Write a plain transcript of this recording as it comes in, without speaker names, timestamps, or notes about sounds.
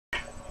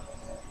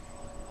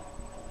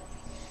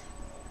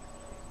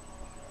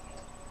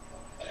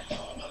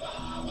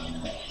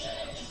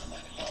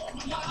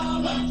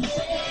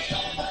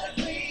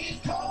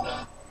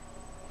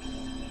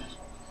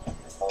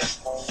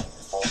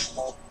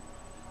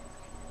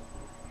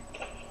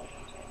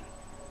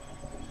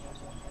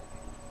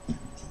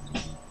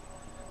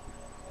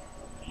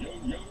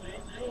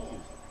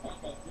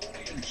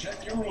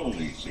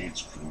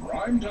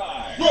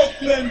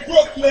Brooklyn,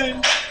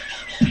 Brooklyn.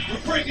 We're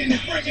bringing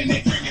it, bringing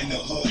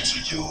the hood to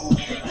you.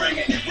 We're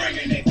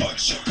bringing it, what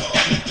you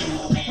gonna do?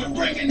 We're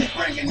bringing it,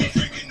 bringing the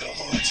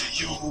hood to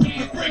you.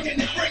 We're bringing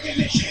it,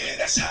 yeah,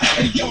 that's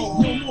how we do.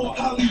 No more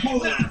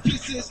Hollywood,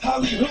 this is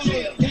Hollywood,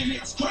 and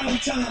it's crime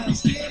time.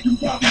 You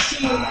probably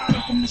should have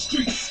come from the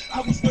streets.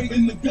 I was waiting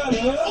in the gutter.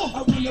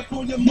 I went up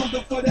on your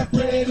mother for that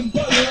bread and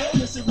butter.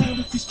 Mess around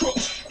with these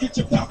crooks, get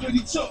your property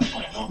took.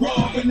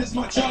 Robbing is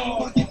my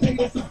job, I get paid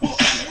off the books.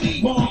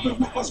 Marvin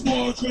with my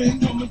squadron,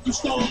 coming through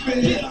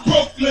stomping.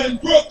 Brooklyn,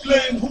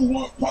 Brooklyn, who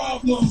want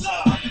problems?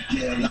 I can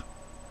kill it.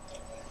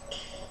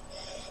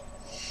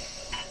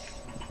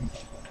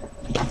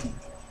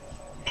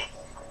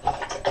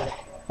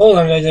 Hold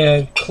on, I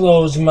gotta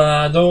close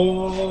my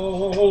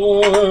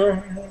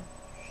door.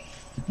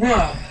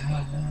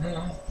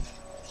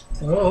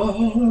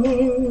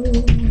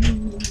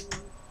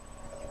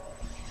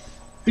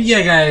 But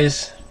yeah,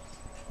 guys,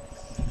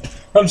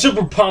 I'm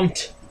super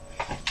pumped.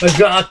 I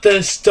got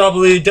this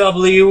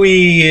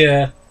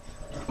WWE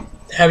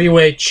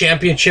Heavyweight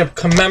Championship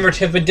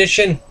Commemorative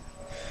Edition.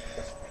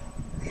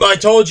 I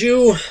told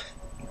you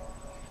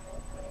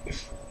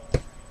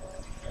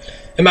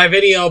in my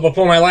video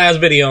before my last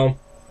video,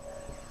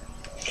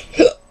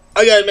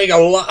 I gotta make a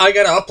lot. I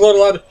gotta upload a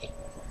lot of.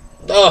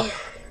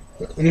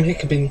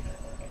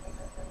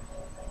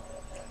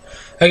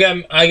 I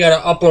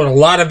gotta upload a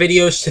lot of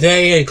videos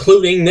today,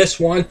 including this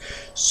one.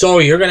 So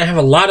you're gonna have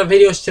a lot of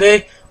videos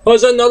today.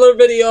 There's another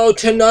video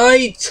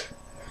tonight,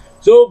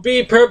 so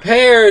be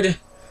prepared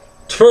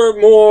for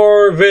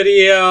more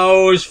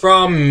videos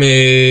from me.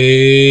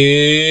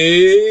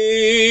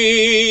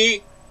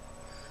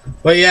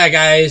 But yeah,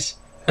 guys,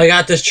 I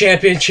got this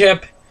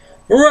championship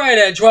right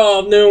at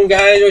 12 noon,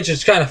 guys, which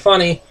is kind of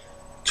funny.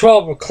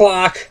 12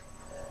 o'clock.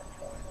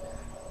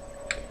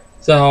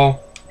 So,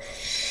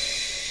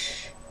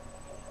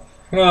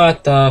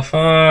 what the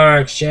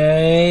fuck,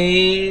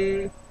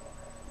 Shane?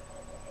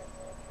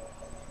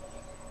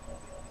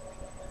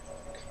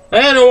 I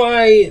don't know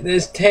why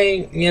this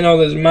tank,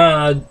 this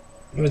mod,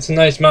 it's a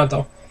nice mod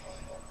though,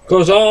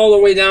 goes all the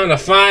way down to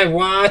 5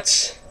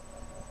 watts.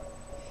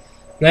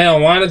 They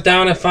don't want it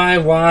down at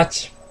 5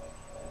 watts.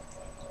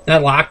 I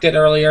locked it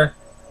earlier.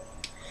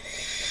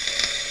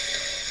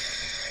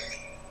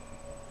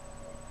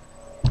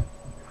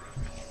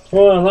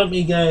 Well, let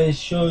me guys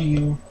show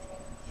you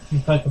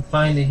if I can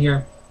find it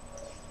here.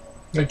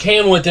 It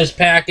came with this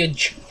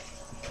package.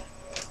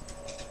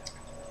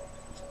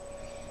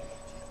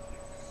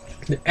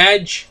 The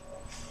Edge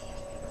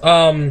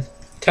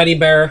teddy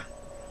bear.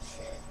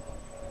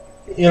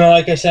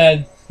 Like I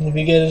said, if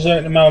you get a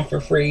certain amount for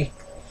free.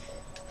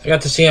 I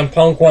got the CM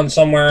Punk one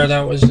somewhere.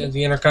 That was at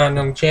the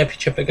Intercontinental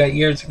Championship I got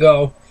years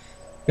ago.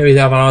 Maybe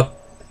about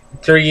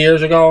 3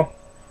 years ago.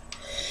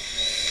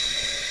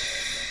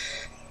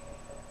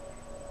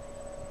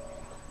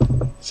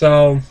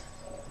 So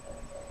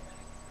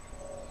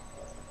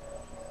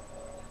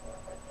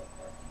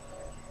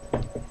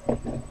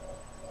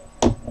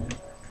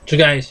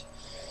guys,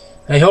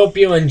 I hope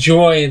you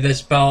enjoy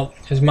this belt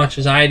as much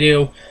as I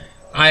do.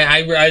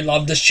 I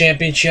love this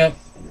championship.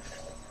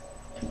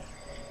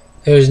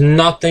 There's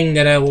nothing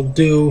that I will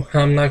do.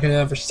 I'm not going to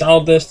ever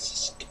sell this. This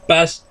is the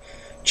best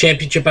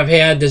championship I've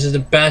had. This is the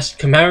best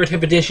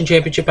commemorative edition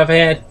championship I've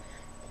had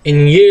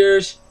in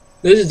years.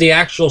 This is the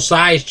actual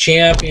size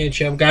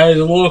championship, guys.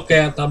 Look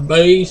at the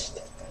beast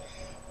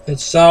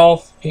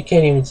itself. You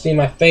can't even see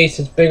my face.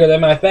 It's bigger than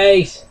my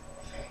face.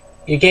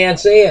 You can't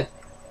see it.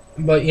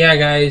 But yeah,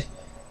 guys,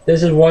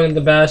 this is one of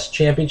the best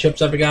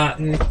championships I've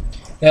gotten.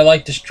 I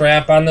like the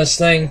strap on this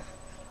thing.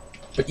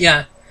 But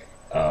yeah,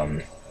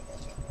 if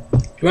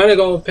you want to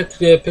go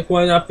pick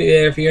one up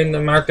if you're in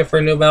the market for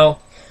a new belt,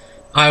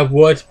 I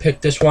would pick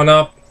this one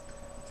up.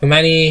 From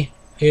any,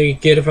 you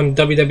get it from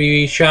the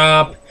WWE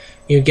shop.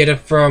 You get it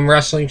from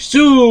Wrestling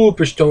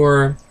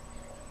Superstore,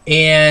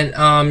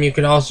 and you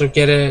can also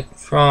get it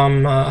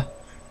from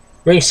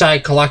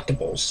Ringside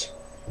Collectibles.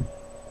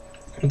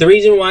 The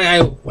reason why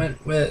I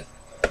went with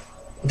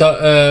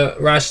the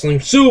Wrestling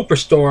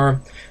Superstore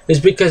is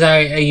because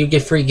you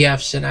get free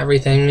gifts and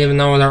everything, even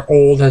though they're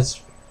old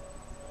as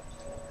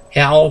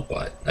hell,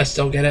 but I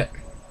still get it.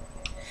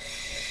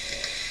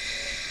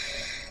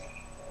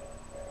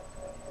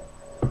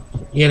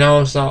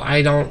 So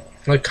I don't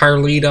like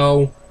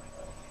Carlito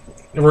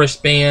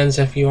wristbands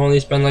if you only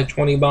spend like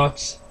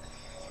 $20.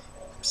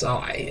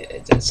 So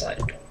it's like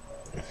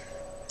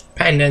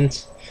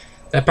pendants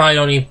that probably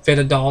don't even fit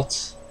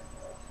adults.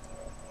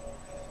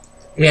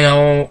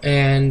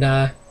 And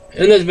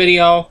in this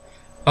video,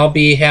 I'll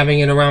be having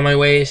it around my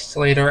waist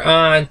later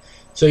on,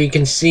 so you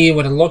can see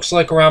what it looks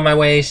like around my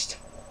waist.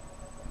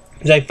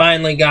 Because I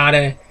finally got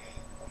it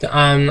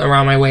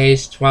around my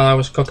waist while I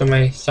was cooking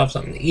myself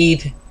something to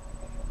eat.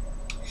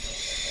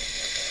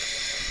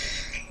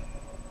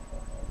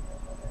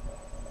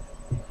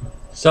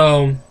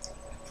 So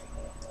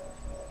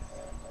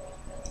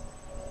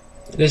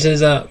this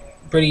is a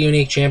pretty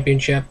unique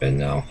championship,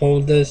 and I'll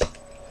hold this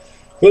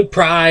with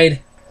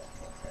pride.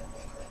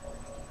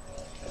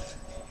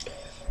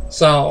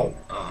 So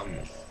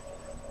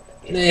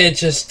it's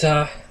just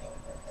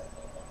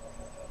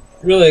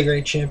really a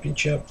great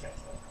championship.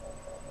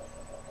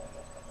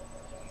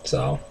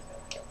 So.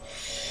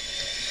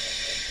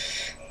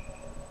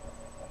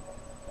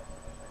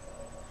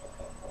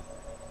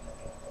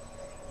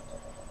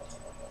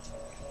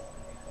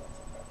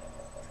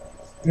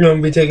 You know,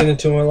 I'll be taking it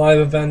to my live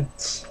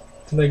events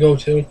that I go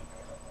to.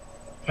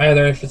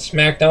 Either if it's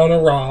SmackDown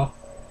or Raw.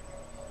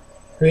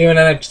 Or even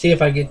NXT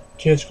if I get a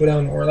chance to go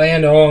down to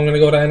Orlando. I'm going to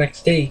go to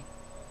NXT.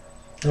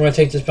 I'm going to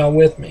take this belt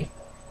with me.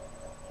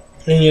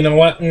 And you know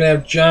what? I'm going to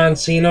have John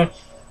Cena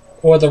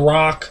or The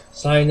Rock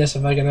sign this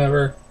if I can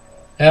ever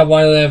have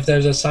one of them. If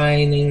there's a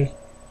signing,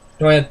 I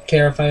don't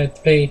care if I have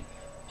to pay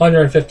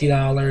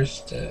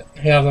 $150 to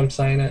have them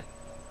sign it.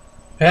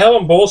 Have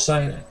them both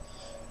sign it.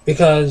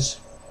 Because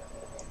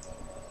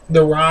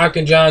The Rock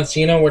and John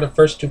Cena were the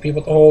first two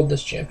people to hold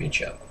this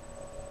championship.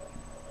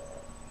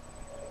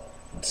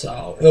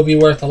 So, it'll be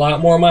worth a lot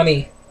more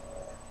money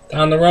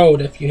down the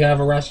road if you have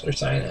a wrestler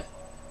sign it.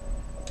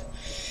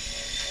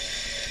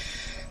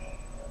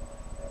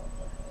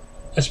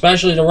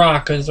 Especially The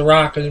Rock, because The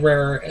Rock is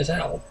rare as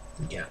hell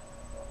to get.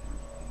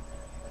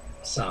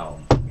 So.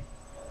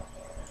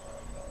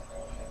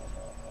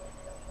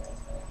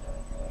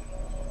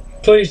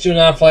 Please do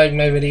not flag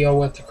my video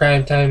with the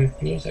Crime Time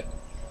music.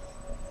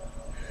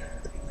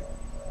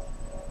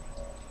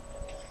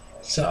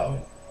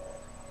 So.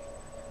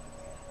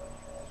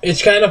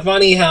 It's kind of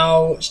funny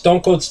how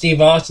Stone Cold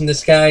Steve Austin,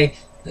 this guy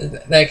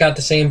that got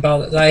the same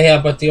belt as I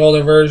have, but the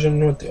older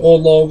version with the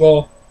old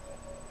logo,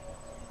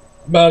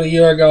 about a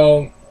year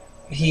ago,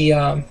 he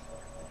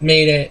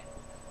made it.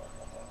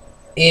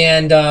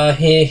 And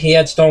he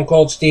had Stone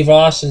Cold Steve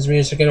Austin's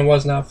music, and it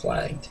was not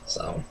flagged.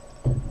 So.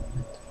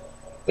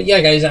 But yeah,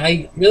 guys,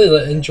 I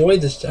really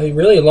enjoyed this. I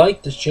really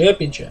liked this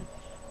championship.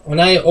 When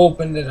I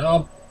opened it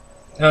up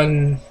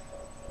on...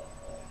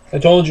 I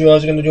told you I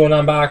was going to do an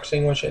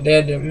unboxing, which I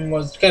did. It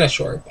was kind of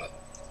short, but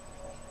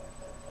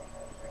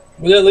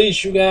at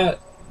least you got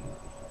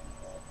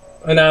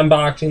an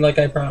unboxing like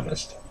I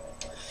promised.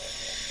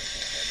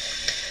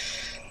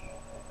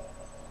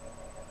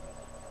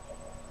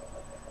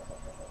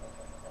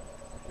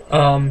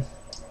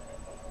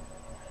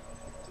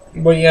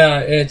 But yeah,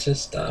 it's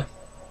just,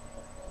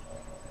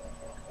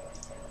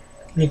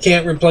 you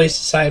can't replace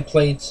the side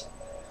plates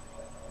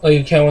like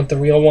you can with the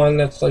real one.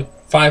 That's like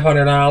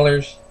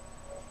 $500.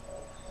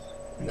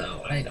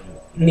 No, I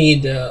don't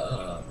need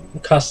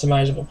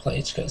customizable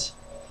plates because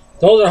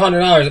those are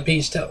 $100 a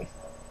piece too.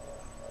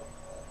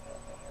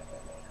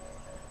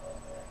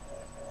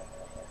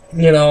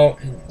 You know,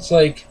 it's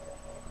like,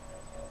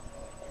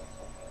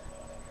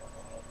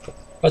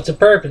 what's the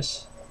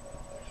purpose?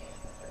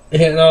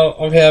 You know,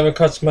 of having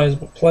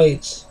customizable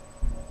plates.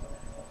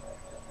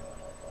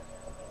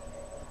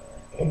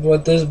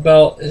 But this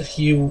belt is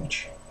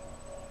huge.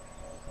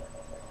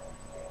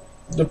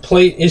 The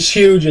plate is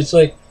huge. It's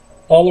like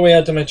all the way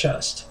out to my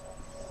chest.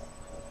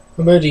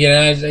 Compared to the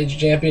United States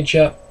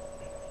Championship.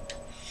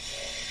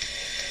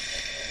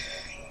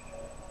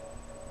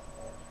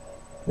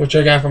 Which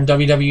I got from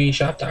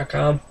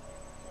WWEshop.com.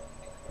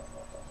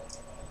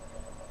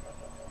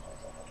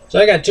 So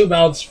I got two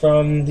belts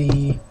from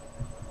the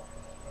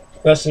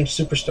Wrestling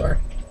Superstore.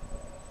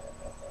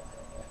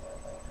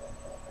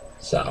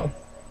 So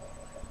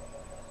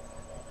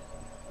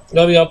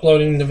I'll be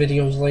uploading the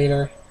videos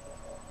later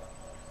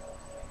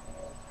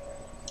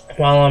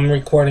while I'm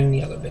recording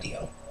the other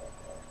video.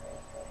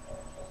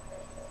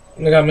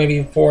 I got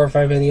maybe 4 or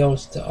 5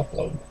 videos to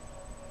upload.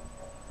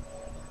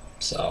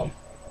 So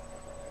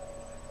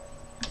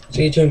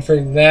stay tuned for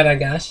that, I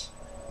guess.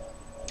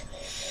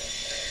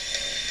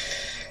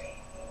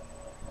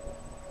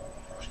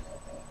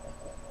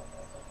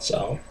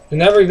 So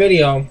in every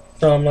video,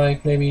 from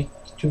like maybe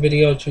 2,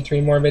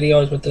 3 more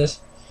videos with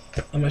this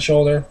on my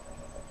shoulder.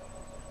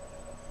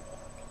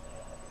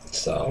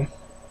 So,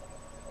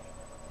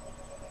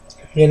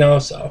 you know,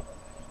 so.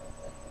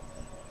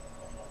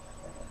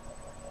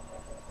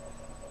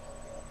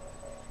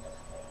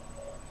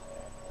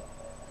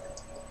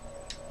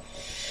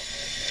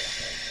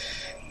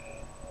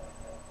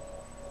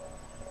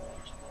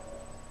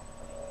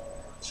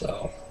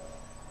 So.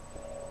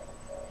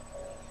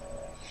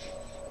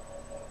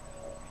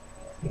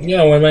 You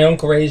know, when my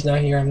Uncle Ray's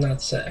not here, I'm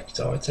not sick.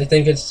 So I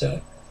think it's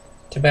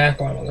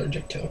tobacco I'm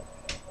allergic to.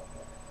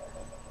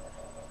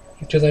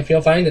 Because I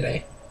feel fine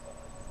today.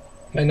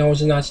 My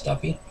nose is not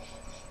stuffy.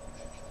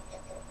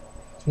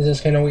 This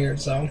is kind of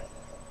weird, so.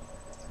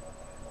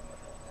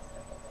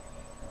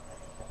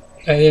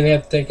 I didn't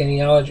have to take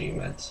any allergy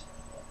meds.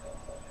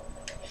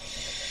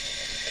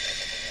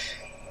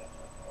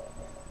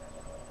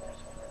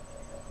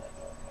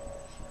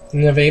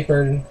 And the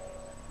vapor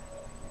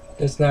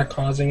is not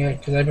causing it,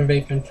 because I've been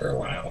vaping for a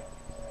while.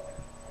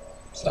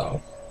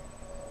 So.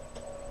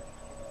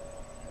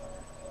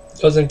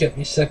 It doesn't get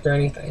me sick or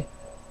anything.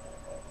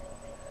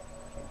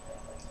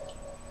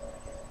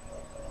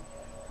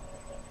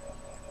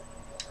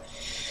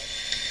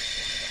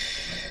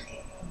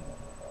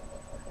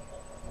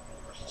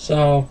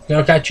 So,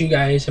 I'll catch you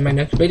guys in my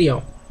next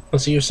video. I'll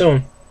see you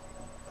soon.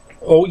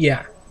 Oh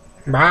yeah.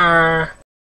 Bye.